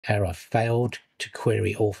Error, failed to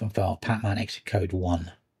query orphan file, Patman exit code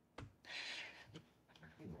 1.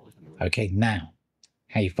 Okay, now,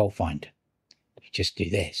 how you fault find? You just do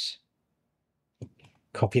this.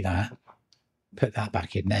 Copy that, put that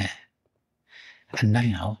back in there. And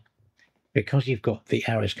now, because you've got the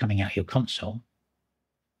errors coming out of your console,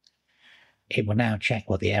 it will now check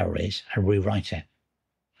what the error is and rewrite it.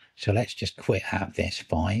 So let's just quit out of this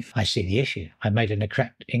 5. I see the issue. I made an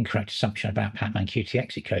incorrect assumption about Patman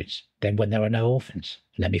QTX codes. Then when there are no orphans,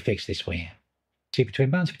 let me fix this for you. See,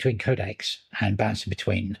 bouncing between CodeX and bouncing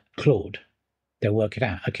between Claude, they'll work it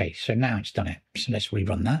out. Okay, so now it's done it. So let's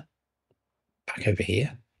rerun that. Back over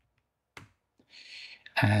here.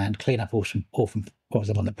 And clean up orphan. What was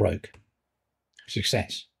the one that broke?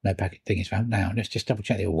 Success. No packet thing is found. Now let's just double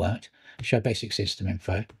check they all worked. Show basic system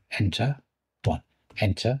info. Enter. 1.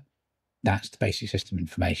 Enter. That's the basic system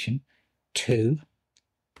information. 2.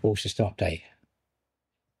 Force to update.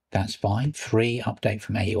 That's fine. 3. Update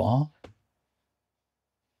from AUR.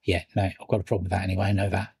 Yeah, no, I've got a problem with that anyway. I know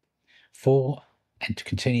that. 4. Enter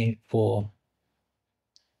continue. 4.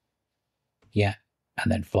 Yeah,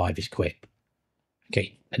 and then 5 is quit.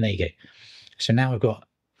 Okay, and there you go. So now I've got,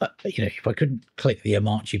 if I couldn't click the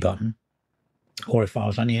Omarchy button, or if I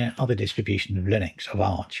was on any other distribution of Linux, of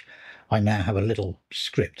Arch, I now have a little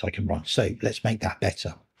script I can run. So let's make that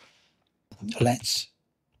better. Let's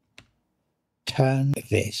turn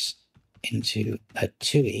this into a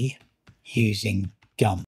TUI using GUM.